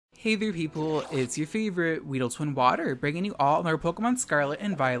Hey there people, it's your favorite WeedleTwineedle bringing you all another Pokemon Scarlet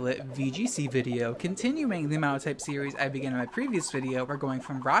and Violet VGC video. Continuing the Monotype series I began in my previous video, we're going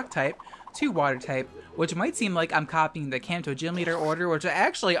from Rock type to Water type, which might seem like I'm copying the Kanto gym leader order, which I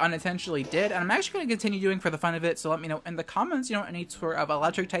actually unintentionally did, and I'm actually going to continue doing for the fun of it, so let me know in the comments, any sort of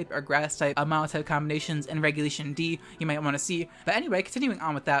electric type or grass type Monotype combinations in Regulation D you might want to see. But anyway, continuing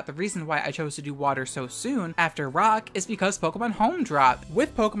on with that, the reason why I chose to do Water so soon after Rock is because Pokemon Home dropped.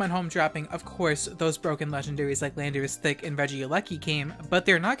 With Pokemon Home dropping, of course, those broken legendaries like Landorus Thick and Regieleki came, but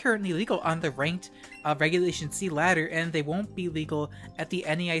they're not currently legal on the ranked Regulation C ladder, and they won't be legal at the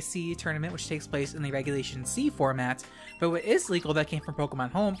NEIC tournament, which takes place in the Regulation C format. But what is legal that came from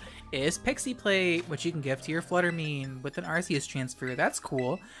Pokemon Home is Pixie Plate, which you can give to your Fluttermane with an Arceus transfer. That's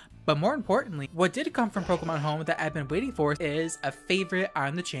cool. But more importantly, what did come from Pokemon Home that I've been waiting for is a favorite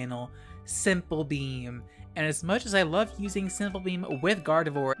on the channel, Simple Beam. And as much as I love using Simple Beam with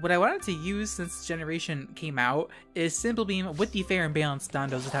Gardevoir, what I wanted to use since this generation came out is Simple Beam with the Fair and Balanced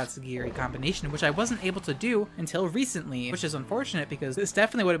Dondozo Tatsugiri combination, which I wasn't able to do until recently, which is unfortunate because this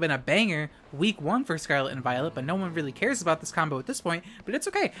definitely would have been a banger week 1 for Scarlet and Violet, but no one really cares about this combo at this point, but it's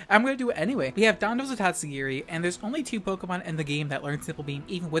okay, I'm going to do it anyway. We have Dondozo Tatsugiri, and there's only 2 Pokemon in the game that learn Simple Beam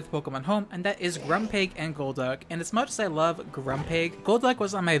even with Pokemon Home, and that is Grumpig and Golduck. And as much as I love Grumpig, Golduck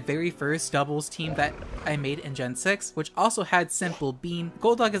was on my very first doubles team that I made in Gen 6, which also had Simple Beam.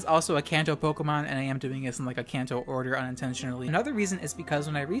 Golduck is also a Kanto Pokemon, and I am doing this in like a Kanto order unintentionally. Another reason is because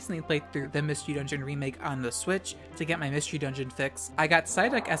when I recently played through the Mystery Dungeon remake on the Switch to get my Mystery Dungeon fix, I got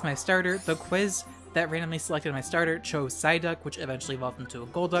Psyduck as my starter. The quiz that randomly selected my starter chose Psyduck, which eventually evolved into a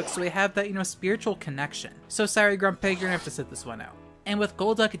Golduck, so we have that, spiritual connection. So sorry Grumpig, you're gonna have to sit this one out. And with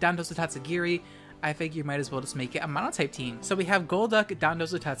Golduck, Dondozo Tatsugiri, I figure you might as well just make it a Monotype team. So we have Golduck,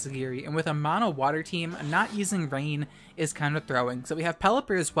 Dondozo Tatsugiri, and with a Mono Water team, not using Rain is kind of throwing. So we have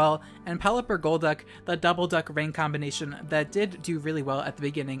Pelipper as well, and Pelipper Golduck, the Double Duck Rain combination that did do really well at the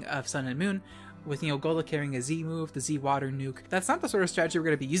beginning of Sun and Moon, with, Golduck carrying a Z move, the Z Water nuke. That's not the sort of strategy we're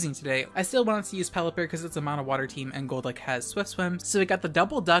going to be using today. I still wanted to use Pelipper because it's a Mono Water team and Golduck has Swift Swim. So we got the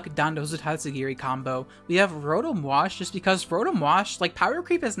Double Duck Dondozo Tatsugiri combo. We have Rotom Wash just because Rotom Wash, Power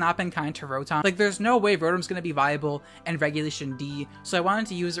Creep has not been kind to Rotom. There's no way Rotom's going to be viable in Regulation D. So I wanted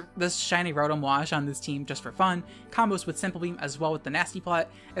to use this shiny Rotom Wash on this team just for fun. Combos with Simple Beam as well with the Nasty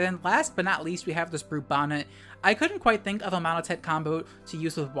Plot. And then last but not least, we have this Brute Bonnet. I couldn't quite think of a Monotype combo to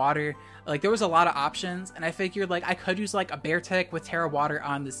use with Water. There was a lot of options, and I figured, I could use, a Beartic with Terra Water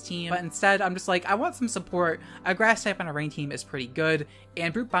on this team, but instead, I'm just I want some support. A Grass type on a Rain team is pretty good,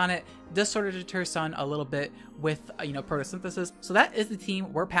 and Brute Bonnet does sort of deter Sun a little bit with, Photosynthesis. So that is the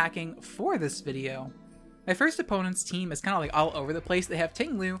team we're packing for this video. My first opponent's team is kind of all over the place. They have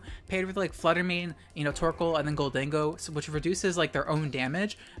Tinglu paired with Fluttermane, Torkoal, and then Goldango, which reduces their own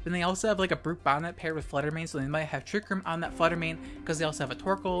damage. Then they also have a Brute Bonnet paired with Fluttermane, so they might have Trick Room on that Fluttermane because they also have a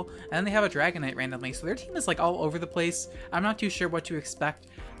Torkoal, and then they have a Dragonite randomly. So their team is all over the place. I'm not too sure what to expect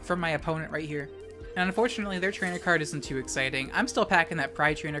from my opponent right here. And unfortunately, their trainer card isn't too exciting. I'm still packing that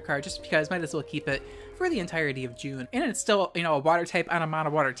Pride trainer card just because I might as well keep it for the entirety of June. And it's still, a Water type on a Mono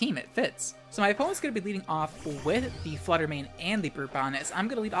Water team. It fits. So my opponent's going to be leading off with the Fluttermane and the Brute Bonnet. So I'm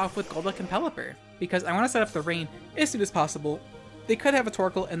going to lead off with Golduck and Pelipper because I want to set up the Rain as soon as possible. They could have a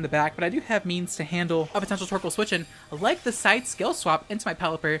Torkoal in the back, but I do have means to handle a potential Torkoal switch-in, like the side skill swap into my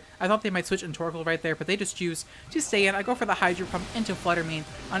Pelipper. I thought they might switch in Torkoal right there, but they just choose to stay in. I go for the Hydro Pump into Fluttermane.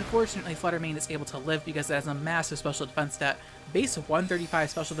 Unfortunately, Fluttermane is able to live because it has a massive special defense stat. Base 135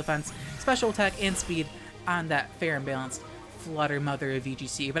 special defense, special attack, and speed on that Fair and Balanced Flutter Mother of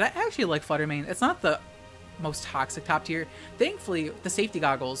VGC. But I actually like Fluttermane. It's not the most toxic top tier. Thankfully, the safety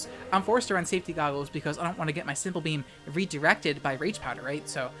goggles, I'm forced to run safety goggles because I don't want to get my Simple Beam redirected by Rage Powder, right?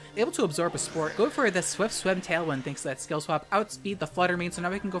 So able to absorb a Sport, go for the Swift Swim Tailwind thanks to that skill swap, outspeed the Fluttermane, so now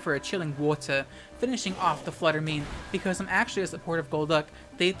we can go for a Chilling Water, finishing off the Fluttermane because I'm actually a support of Golduck.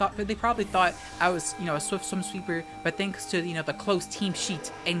 They probably thought I was, a Swift Swim Sweeper, but thanks to, the close team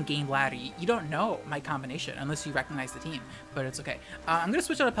sheet and game ladder, you don't know my combination unless you recognize the team, but it's okay. I'm going to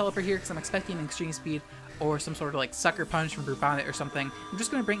switch out a Pelipper here because I'm expecting an Extreme Speed or some sort of Sucker Punch from Brute Bonnet or something. I'm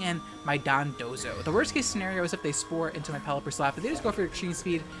just going to bring in my Dondozo. The worst case scenario is if they Spore into my Pelipper slot, but they just go for Extreme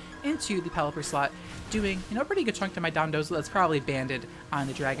Speed into the Pelipper slot, doing, a pretty good chunk to my Dondozo that's probably banded on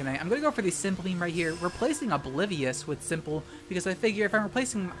the Dragonite. I'm going to go for the Simple Beam right here, replacing Oblivious with Simple, because I figure if I'm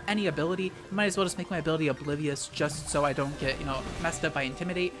replacing any ability, I might as well just make my ability Oblivious just so I don't get, messed up by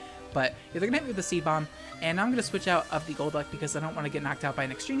Intimidate. But yeah, they're going to hit me with the C-Bomb, and I'm going to switch out of the Golduck because I don't want to get knocked out by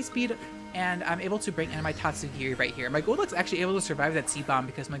an Extreme Speed, and I'm able to bring in my Tatsugiri right here. My Golduck's actually able to survive that C-Bomb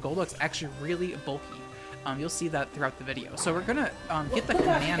because my Golduck's actually really bulky. You'll see that throughout the video. So we're gonna get the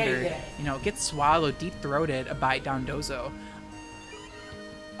commander, you know, get swallowed, deep-throated by Dondozo.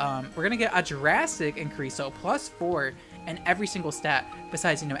 We're gonna get a drastic increase, so +4 in every single stat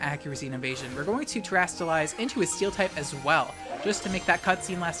besides, you know, accuracy and evasion. We're going to terastallize into a steel type as well, just to make that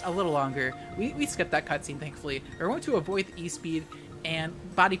cutscene last a little longer. We skipped that cutscene, thankfully. We're going to avoid the E-speed and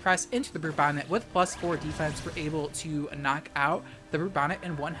body press into the Brute Bonnet. With +4 defense, we're able to knock out the Brute Bonnet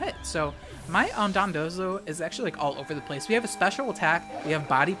in one hit. So my Dondozo is actually like all over the place. We have a special attack, we have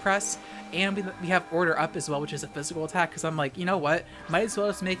body press, and we have order up as well, which is a physical attack, because I'm like, you know what, might as well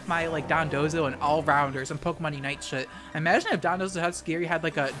just make my like Dondozo an all-rounder, some Pokemon Unite shit. Imagine if Dondozo Tatsugiri had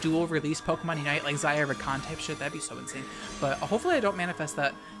like a dual release Pokemon Unite, like Zyra type shit. That'd be so insane. But hopefully I don't manifest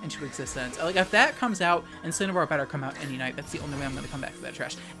that into existence. Like if that comes out, Incineroar better come out in Unite. That's the only way I'm going to come back for that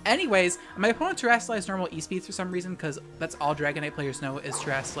trash. Anyways, my opponent terastallized normal E-speed for some reason, because that's all Dragonite players know is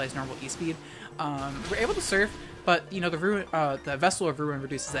terastallized normal E-speed. We're able to surf, but you know the Vessel of Ruin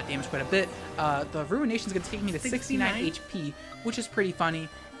reduces that damage quite a bit. The Ruination is going to take me to 69 HP, which is pretty funny.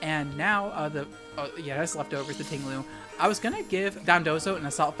 And now yeah, that's leftovers, the Tinglu. I was gonna give Dondozo an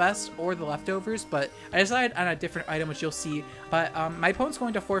Assault Vest or the leftovers, but I decided on a different item, which you'll see. But my opponent's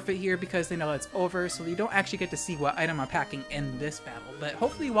going to forfeit here because they know it's over, so you don't actually get to see what item I'm packing in this battle. But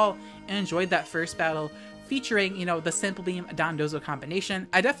hopefully you all enjoyed that first battle, featuring, you know, the Simple Beam Dondozo combination.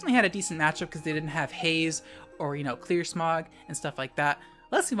 I definitely had a decent matchup because they didn't have Haze or, you know, Clear Smog and stuff like that.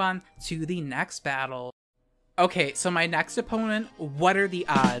 Let's move on to the next battle. Okay, so my next opponent, what are the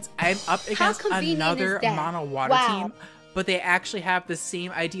odds? I'm up against another Mono Water team, but they actually have the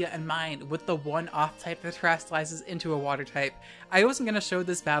same idea in mind with the one off type that terastallizes into a water type. I wasn't going to show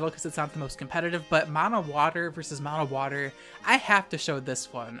this battle because it's not the most competitive, but Mono Water versus Mono Water, I have to show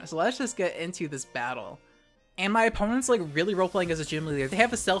this one. So let's just get into this battle. And my opponent's like really roleplaying as a gym leader. They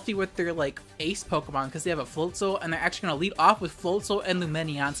have a selfie with their like ace Pokemon because they have a Floatzel, and they're actually going to lead off with Floatzel and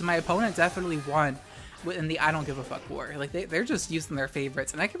Lumineon. So my opponent definitely won in the I don't give a fuck war. Like they're just using their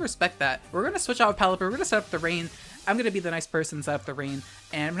favorites, and I can respect that. We're going to switch out with Pelipper. We're going to set up the Rain. I'm going to be the nice person and set up the Rain.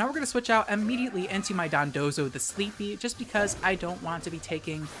 And now we're going to switch out immediately into my Dondozo, the Sleepy, just because I don't want to be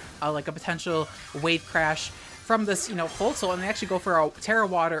taking like a potential Wave Crash from this, you know, Floatzel, and they actually go for a Terra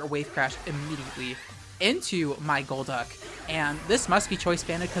Water or Wave Crash immediately into my Golduck. And this must be choice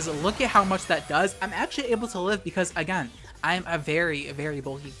banded because look at how much that does. I'm actually able to live because, again, I'm a very, very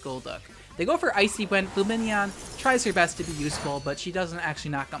bulky Golduck. They go for Icy Wind. Lumineon tries her best to be useful, but she doesn't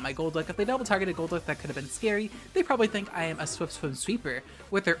actually knock out my Golduck. If they double targeted Golduck, that could have been scary. They probably think I am a Swift Swim Sweeper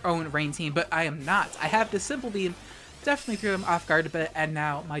with their own Rain team, but I am not. I have the Simple Beam. Definitely threw them off guard a bit, and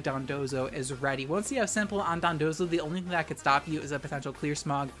now my Dondozo is ready. Once you have Simple on Dondozo, the only thing that could stop you is a potential Clear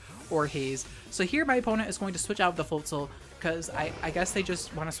Smog or Haze. So here my opponent is going to switch out with the Floatzel, because I guess they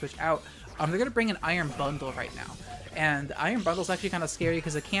just want to switch out. They're going to bring an Iron Bundle right now. And the Iron Bundle is actually kind of scary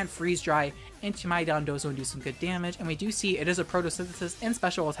because it can freeze dry into my Dondozo and do some good damage. And we do see it is a Photosynthesis and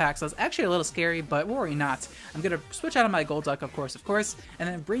special attack, so it's actually a little scary, but worry not. I'm going to switch out of my Golduck, of course, and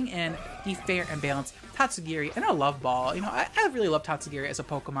then bring in the Fair and Balanced Tatsugiri and a Love Ball. You know, I really love Tatsugiri as a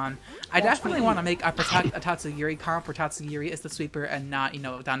Pokemon. I definitely want to make a Tatsugiri comp where Tatsugiri is the sweeper and not, you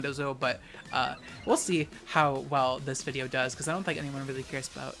know, Dondozo, but we'll see how well this video does, because I don't think anyone really cares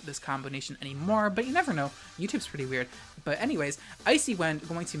about this combination anymore, but you never know. YouTube's pretty weird. But anyways, Icy Wind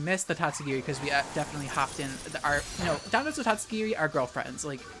going to miss the Tatsugiri because we definitely hopped in our, you know, Dondozo Tatsugiri are girlfriends.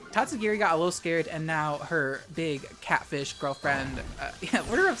 Like, Tatsugiri got a little scared, and now her big catfish girlfriend, yeah,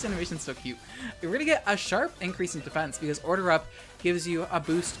 Order Up's animation is so cute. We're gonna get a sharp increase in defense because Order Up gives you a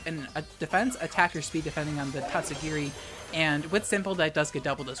boost in a defense, attack, or speed depending on the Tatsugiri. And with Simple, that does get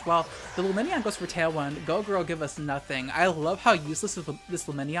doubled as well. The Lumineon goes for Tailwind. Go Girl, give us nothing. I love how useless this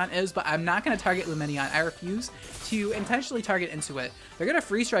Lumineon is, but I'm not going to target Lumineon. I refuse to intentionally target into it. They're going to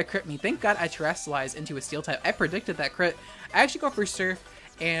Freeze Dry crit me. Thank God I Terastallized into a Steel type. I predicted that crit. I actually go for Surf.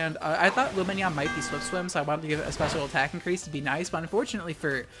 And I thought Lumineon might be Swift Swim, so I wanted to give it a special attack increase to be nice, but unfortunately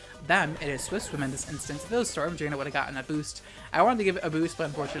for them, it is Swift Swim in this instance. If it was Storm Drain, it would have gotten a boost. I wanted to give it a boost, but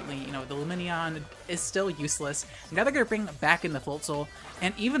unfortunately, you know, the Lumineon is still useless. Now they're going to bring back in the Floatzel,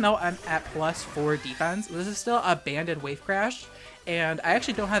 and even though I'm at +4 defense, this is still a banded Wave Crash, and I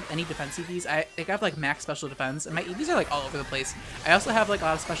actually don't have any defense EVs. I have like max special defense, and my EVs are like all over the place. I also have like a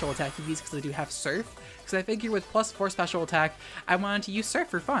lot of special attack EVs because I do have Surf. Because I figure with +4 special attack, I wanted to use Surf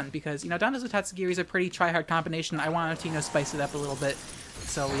for fun, because, you know, Dondozo Tatsugiri is a pretty try-hard combination. I wanted to, you know, spice it up a little bit.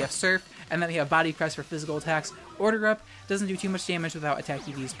 So we have Surf, and then we have Body Press for physical attacks, Order Up doesn't do too much damage without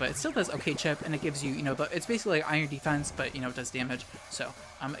attacking these, but it still does okay chip, and it gives you, you know, it's basically like iron defense, but, you know, it does damage. So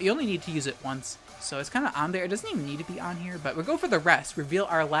you only need to use it once. So it's kind of on there. It doesn't even need to be on here, but we'll go for the rest. Reveal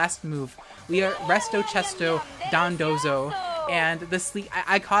our last move. We are Resto Chesto Dondozo. And the sleep,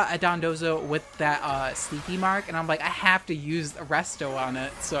 I caught a Dondozo with that sleepy mark, and I'm like, I have to use Resto on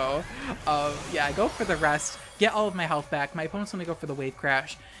it. So yeah, I go for the rest, get all of my health back. My opponent's gonna go for the Wave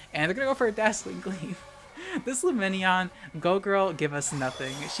Crash, and they're gonna go for a Dazzling Gleam. This Luminion, go girl, give us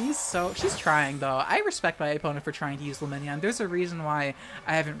nothing. She's trying though. I respect my opponent for trying to use Luminion. There's a reason why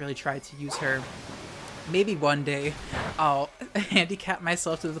I haven't really tried to use her. Maybe one day I'll handicap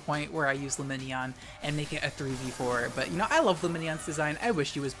myself to the point where I use Luminion and make it a 3v4. But you know, I love Luminion's design. I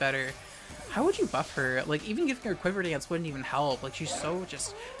wish she was better. How would you buff her? Like, even giving her Quiver Dance wouldn't even help. Like, she's so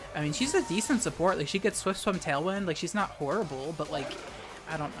just, I mean, she's a decent support. Like, she gets Swift Swim Tailwind. Like, she's not horrible, but like,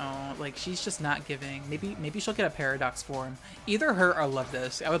 I don't know, like, she's just not giving. Maybe she'll get a Paradox form. Either her or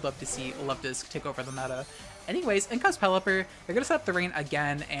Luvdisc. I would love to see Luvdisc take over the meta. Anyways, in comes Pelipper. They're gonna set up the rain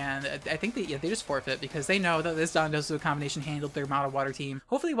again, and I think they just forfeit because they know that this Dondozo combination handled their Mono Water team.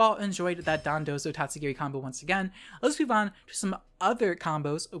 Hopefully you all enjoyed that Dondozo Tatsugiri combo once again. Let's move on to some other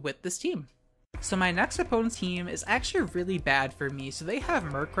combos with this team. So my next opponent's team is actually really bad for me. So they have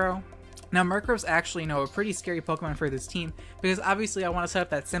Murkrow. Now, Murkrow's actually, you know, a pretty scary Pokemon for this team, because obviously I want to set up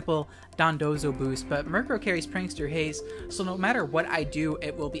that simple Dondozo boost, but Murkrow carries Prankster Haze, so no matter what I do,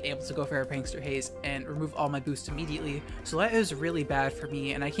 it will be able to go for a Prankster Haze and remove all my boosts immediately, so that is really bad for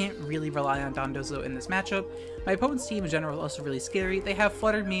me, and I can't really rely on Dondozo in this matchup. My opponent's team in general is also really scary. They have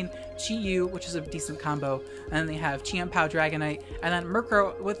Flutter Mane, Chi-Yu, which is a decent combo, and then they have Chiampao Dragonite, and then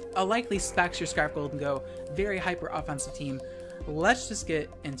Murkrow with a likely Specs or Scarf Golden Go. Very hyper offensive team. Let's just get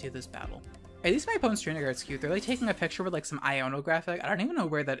into this battle. At least my opponent's trainer guard's cute. They're like taking a picture with like some Iono graphic. I don't even know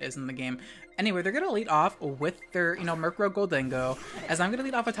where that is in the game. Anyway, they're gonna lead off with their, you know, Murkrow Goldengo, as I'm gonna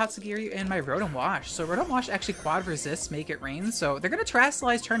lead off with Tatsugiri and my Rotom Wash. So Rotom Wash actually quad resists Make It Rain. So they're gonna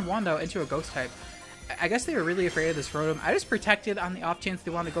Terastallize turn 1 though into a Ghost type. I guess they were really afraid of this Rotom. I just protected on the off chance they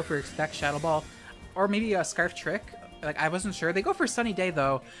want to go for Expect Shadow Ball, or maybe a Scarf Trick. Like, I wasn't sure. They go for Sunny Day,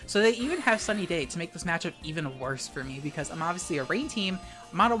 though, so they even have Sunny Day to make this matchup even worse for me, because I'm obviously a Rain team,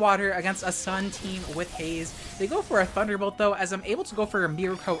 Mono Water against a Sun team with Haze. They go for a Thunderbolt, though, as I'm able to go for a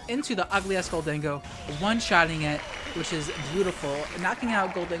Miracle into the ugly-ass Goldengo, one-shotting it, which is beautiful. Knocking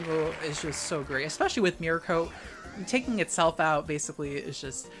out Goldengo is just so great, especially with Miracle. Taking itself out, basically, is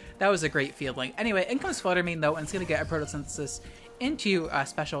just, that was a great feeling. Anyway, in comes Flutter Mane, though, and it's going to get a Photosynthesis into a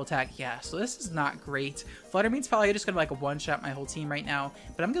special attack. Yeah, so this is not great. Flutter Mane's probably just gonna like one-shot my whole team right now,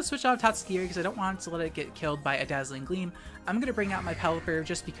 but I'm gonna switch out Tatsugiri because I don't want to let it get killed by a Dazzling Gleam. I'm gonna bring out my Pelipper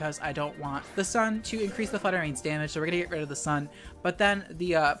just because I don't want the Sun to increase the Flutter Mane's damage, so we're gonna get rid of the Sun. But then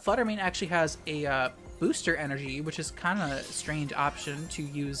the Flutter Mane actually has a booster energy, which is kind of a strange option to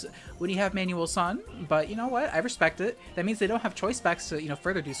use when you have manual Sun, but you know what, I respect it. That means they don't have choice specs to, you know,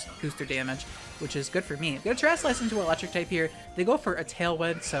 further boost their damage, which is good for me. They're gonna Terastallize into electric type here. They go for a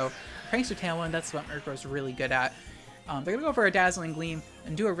Tailwind, so Prankster Tailwind, that's what Murkrow's really good at. They're gonna go for a Dazzling Gleam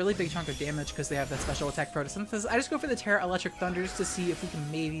and do a really big chunk of damage because they have that special attack Photosynthesis. I just go for the Terra Electric Thunders to see if we can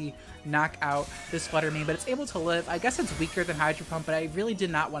maybe knock out this Flutter Mane, but it's able to live. I guess it's weaker than Hydro Pump, but I really did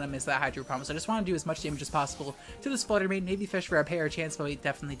not want to miss that Hydro Pump, so I just want to do as much damage as possible to this Flutter Mane, maybe fish for a pair chance, but we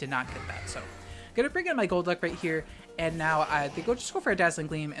definitely did not get that. So gonna bring in my Golduck right here, and now they just go for a Dazzling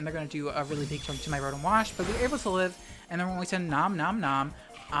Gleam, and they're gonna do a really big chunk to my Rotom Wash, but we're able to live, and then we're going to Nom Nom Nom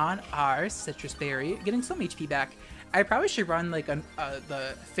on our Citrus Berry, getting some HP back. I probably should run like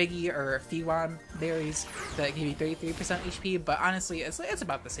the Figgy or Fiwan berries that give you 33% HP, but honestly, it's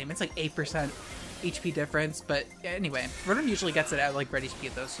about the same. It's like 8% HP difference, but anyway, Rotom usually gets it at like red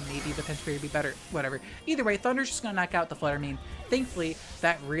HP though, so maybe the Pinch Berry would be better, whatever. Either way, Thunder's just gonna knock out the Flutter Mane. Thankfully,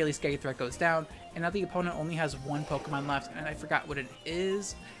 that really scary threat goes down, and now the opponent only has one Pokemon left, and I forgot what it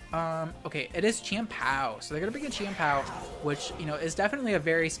is. Okay, it is Chiampao. So they're gonna bring in Chiampao, which, you know, is definitely a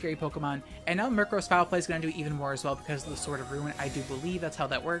very scary Pokemon. And now Murkrow's Foul Play is gonna do even more as well because of the Sword of Ruin. I do believe that's how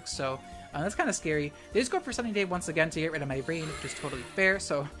that works, so that's kind of scary. They just go for Sunny Day once again to get rid of my Rain, which is totally fair.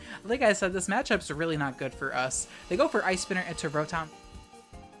 So, like I said, this matchup's really not good for us. They go for Ice Spinner into Rotom.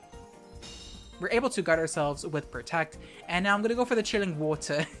 We're able to guard ourselves with Protect, and now I'm going to go for the Chilling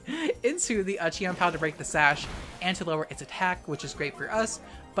Water into the Chiampao to break the Sash and to lower its attack, which is great for us.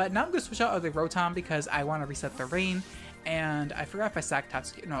 But now I'm going to switch out of the Rotom because I want to reset the Rain, and I forgot if I sack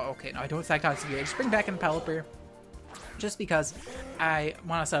Tatsugiri. No, okay, no, I don't sack Tatsugiri. I just bring back in Pelipper just because I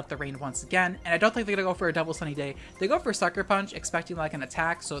want to set up the Rain once again, and I don't think they're going to go for a double Sunny Day. They go for Sucker Punch, expecting like an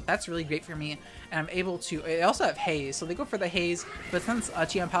attack, so that's really great for me, and I'm able to, they also have Haze, so they go for the Haze, but since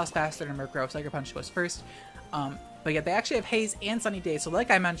Chiampao's faster than Murkrow, Sucker Punch goes first. But yeah, they actually have Haze and Sunny Day, so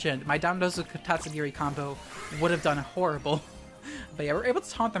like I mentioned, my Dondozo Tatsugiri combo would have done horrible. But yeah, we're able to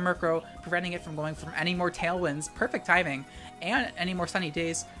taunt the Murkrow, preventing it from going from any more Tailwinds, perfect timing, and any more Sunny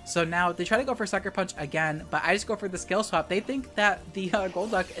Days. So now they try to go for Sucker Punch again, but I just go for the skill swap. They think that the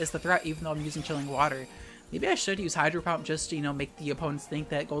Golduck is the threat, even though I'm using Chilling Water. Maybe I should use Hydro Pump just to, you know, make the opponents think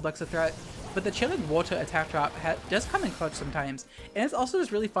that Golduck's a threat. But the Chilling Water attack drop does come in clutch sometimes. And it's also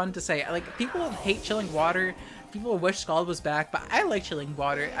just really fun to say. Like, people hate Chilling Water. People wish Scald was back, but I like Chilling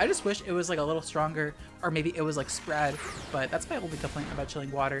Water. I just wish it was like a little stronger, or maybe it was like spread. But that's my only complaint about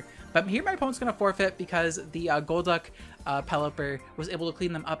Chilling Water. But here my opponent's going to forfeit because the Golduck Pelipper was able to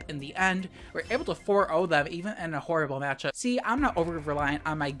clean them up in the end. We're able to 4-0 them even in a horrible matchup. See, I'm not over-reliant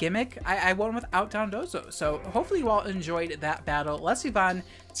on my gimmick. I won without Dondozo, so hopefully you all enjoyed that battle. Let's move on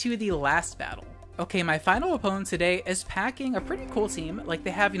to the last battle. Okay, my final opponent today is packing a pretty cool team. Like, they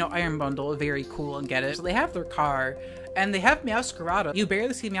have, you know, Iron Bundle, very cool and get it. So they have their car, and they have Meowscarada. You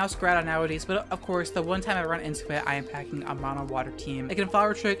barely see Meowscarada nowadays, but of course, the one time I run into it, I am packing a Mono Water team. I can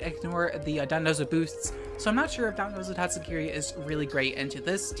Flower Trick, ignore the Dondozo boosts, so I'm not sure if Dondozo Tatsugiri is really great into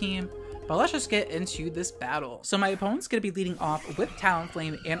this team. But let's just get into this battle. So my opponent's going to be leading off with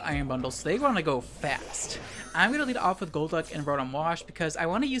Talonflame and Iron Bundle, so they want to go fast. I'm going to lead off with Golduck and Rotom Wash because I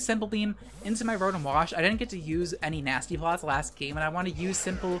want to use Simple Beam into my Rotom Wash. I didn't get to use any Nasty Plots last game, and I want to use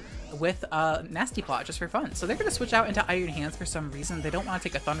Simple with Nasty Plot just for fun. So they're going to switch out into Iron Hands for some reason. They don't want to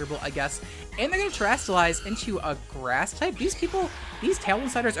take a Thunderbolt, I guess. And they're going to Terastallize into a Grass type. These people, these Tailwind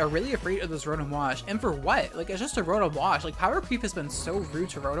Sliders are really afraid of this Rotom Wash. And for what? Like, it's just a Rotom Wash. Like, Power Creep has been so rude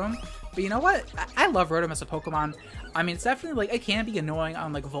to Rotom. But you know what? I love Rotom as a Pokemon. I mean, it's definitely, like, it can be annoying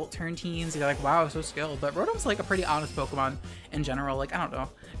on, like, Volt Turn teams. You're like, wow, so skilled. But Rotom's, like, a pretty honest Pokemon in general. Like, I don't know.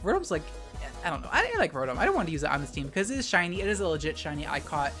 Rotom's, like, I don't know. I like Rotom. I don't want to use it on this team because it is shiny. It is a legit shiny I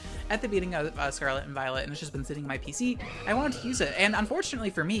caught at the beginning of Scarlet and Violet, and it's just been sitting in my PC. I wanted to use it. And unfortunately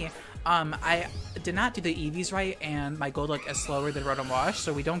for me, I did not do the EVs right, and my Golduck is slower than Rotom Wash,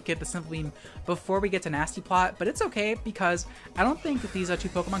 so we don't get the Simple Beam before we get to Nasty Plot, but it's okay because I don't think that these two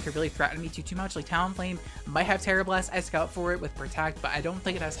Pokemon could really threaten me too much. Like, Talonflame might have Terra Blast. I scout for it with Protect, but I don't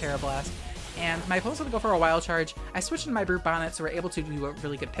think it has Terra Blast. And my opponent's going to go for a Wild Charge. I switched into my Brute Bonnet, so we're able to do a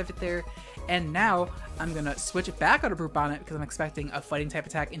really good pivot there. And now I'm going to switch it back out of Brute Bonnet because I'm expecting a Fighting type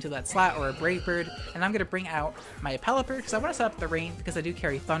attack into that slot or a Brave Bird. And I'm going to bring out my Pelipper because I want to set up the rain because I do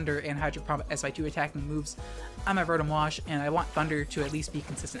carry Thunder and Hydro Pump as my two attacking moves on my Rotom Wash, and I want Thunder to at least be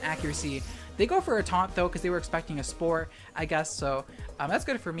consistent accuracy. They go for a Taunt though because they were expecting a Spore, I guess, so that's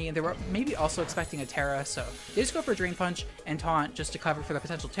good for me. And they were maybe also expecting a Terra, so they just go for Drain Punch and Taunt just to cover for the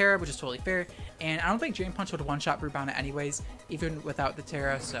potential Terra, which is totally fair. And I don't think Drain Punch would one-shot Brute Bonnet anyways, even without the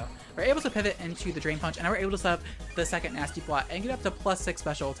Terra, so we're able to pivot into the Drain Punch, and now we're able to set up the second Nasty Plot and get up to +6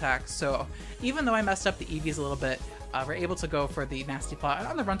 special attacks. So even though I messed up the EVs a little bit, we're able to go for the Nasty Plot, and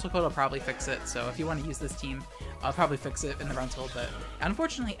on the rental code I'll probably fix it, so if you want to use this team, I'll probably fix it in the rental. But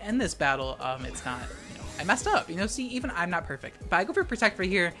unfortunately in this battle, it's not, you know, I messed up, you know. See, even I'm not perfect, but I go for Protect right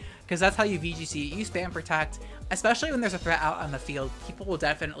here because that's how you VGC. You spam Protect, especially when there's a threat out on the field. People will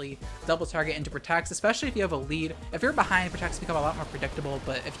definitely double target into Protects, especially if you have a lead. If you're behind, Protects become a lot more predictable,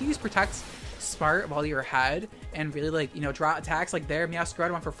 but if you use Protects smart while you're ahead and really, like, you know, draw attacks like there,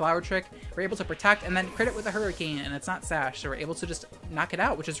 Meowscarada went for Flower Trick, we're able to Protect and then crit it with a Hurricane, and it's not Sash, so we're able to just knock it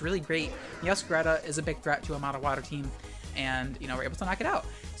out, which is really great. Meowscarada is a big threat to a Mono Water team, and, you know, we're able to knock it out.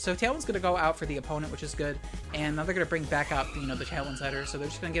 So Tailwind's going to go out for the opponent, which is good, and now they're going to bring back up, you know, the Tailwind Slider, so they're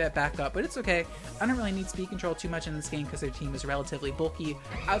just going to get it back up, but it's okay. I don't really need speed control too much in this game because their team is relatively bulky.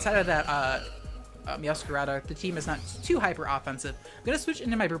 Outside of that, Meowscarada, the team is not too hyper offensive. I'm going to switch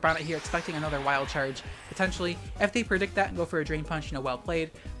into my Brute Bonnet here, expecting another Wild Charge, potentially. If they predict that and go for a Drain Punch, you know, well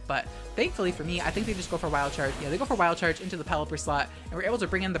played. But thankfully for me, I think they just go for Wild Charge. Yeah, they go for Wild Charge into the Pelipper slot, and we're able to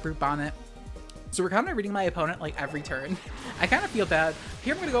bring in the Brute Bonnet. So we're kind of reading my opponent like every turn. I kind of feel bad.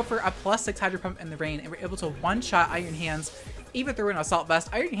 Here I'm going to go for a +6 Hydro Pump in the rain, and we're able to one-shot Iron Hands, even through an Assault Vest.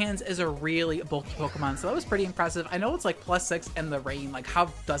 Iron Hands is a really bulky Pokemon, so that was pretty impressive. I know it's like +6 in the rain, like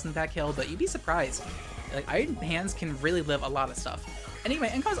how doesn't that kill, but you'd be surprised. Like, Iron Hands can really live a lot of stuff.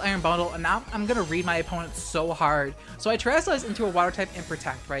 Anyway, in comes Iron Bundle, and now I'm going to read my opponent so hard. So I Terastallize into a Water type and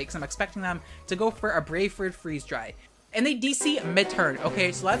Protect, right? Because I'm expecting them to go for a Brave Bird Freeze Dry. And they DC mid-turn,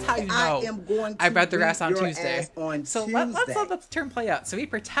 okay? So that's how you know I read their ass on Tuesday. So let's let the turn play out. So we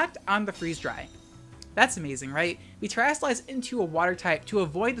Protect on the Freeze Dry. That's amazing, right? We Terastallize into a Water type to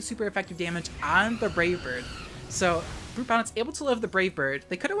avoid the super effective damage on the Brave Bird. So Brute Bonnet's able to live the Brave Bird.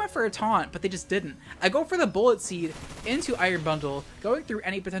 They could have went for a taunt, but they just didn't. I go for the Bullet Seed into Iron Bundle, going through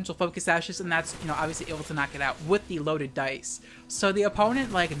any potential focus ashes, and that's, you know, obviously able to knock it out with the loaded dice. So the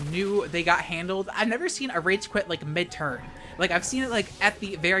opponent, like, knew they got handled. I've never seen a Rage Quit, like, mid-turn. Like, I've seen it, like, at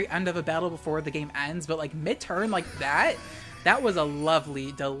the very end of a battle before the game ends, but, like, mid-turn like that was a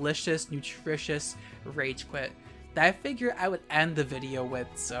lovely, delicious, nutritious Rage Quit that I figured I would end the video with,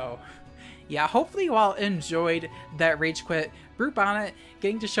 so... yeah, hopefully you all enjoyed that Rage Quit. Brute Bonnet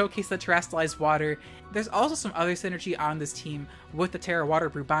getting to showcase the terrestrialized water. There's also some other synergy on this team with the Terra Water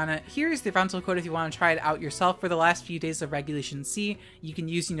Brute Bonnet. Here's the rental code if you want to try it out yourself for the last few days of Regulation C. You can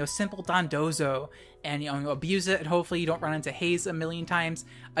use, you know, Simple Dondozo and, you know, abuse it, and hopefully you don't run into Haze a million times.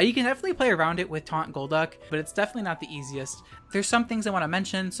 You can definitely play around it with Taunt Golduck, but it's definitely not the easiest. There's some things I want to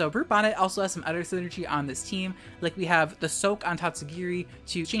mention. So Brute Bonnet also has some other synergy on this team. Like we have the Soak on Tatsugiri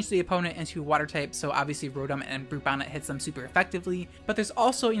to change the opponent into water type, so obviously Rotom and Brute Bonnet hits them super effectively. But there's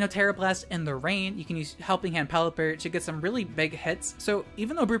also, you know, Terra Blast in the rain. You can use Helping Hand Pelipper to get some really big hits. So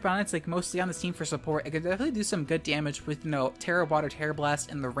even though Brute Bonnet's like mostly on this team for support, it could definitely do some good damage with, you know, Terra Water, Terra Blast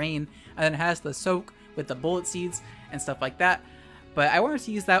in the rain, and then it has the Soak with the Bullet Seeds and stuff like that. But I wanted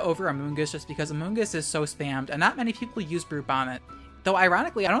to use that over Amoonguss just because Amoonguss is so spammed and not many people use Brute Bonnet. Though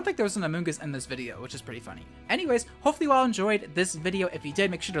ironically, I don't think there was an Amoonguss in this video, which is pretty funny. Anyways, hopefully you all enjoyed this video. If you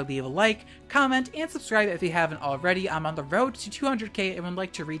did, make sure to leave a like, comment, and subscribe if you haven't already. I'm on the road to 200k and would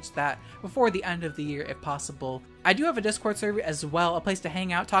like to reach that before the end of the year if possible. I do have a Discord server as well, a place to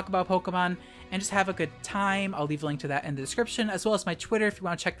hang out, talk about Pokemon, and just have a good time. I'll leave a link to that in the description, as well as my Twitter if you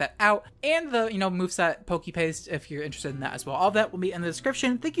want to check that out, and the, you know, moveset Pokepaste if you're interested in that as well. All that will be in the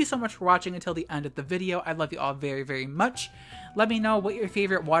description. Thank you so much for watching until the end of the video. I love you all very, very much. Let me know what your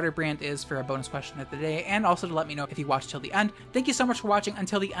favorite water brand is for a bonus question of the day, and also to let me know if you watched till the end. Thank you so much for watching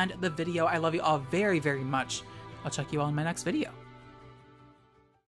until the end of the video. I love you all very, very much. I'll check you all in my next video.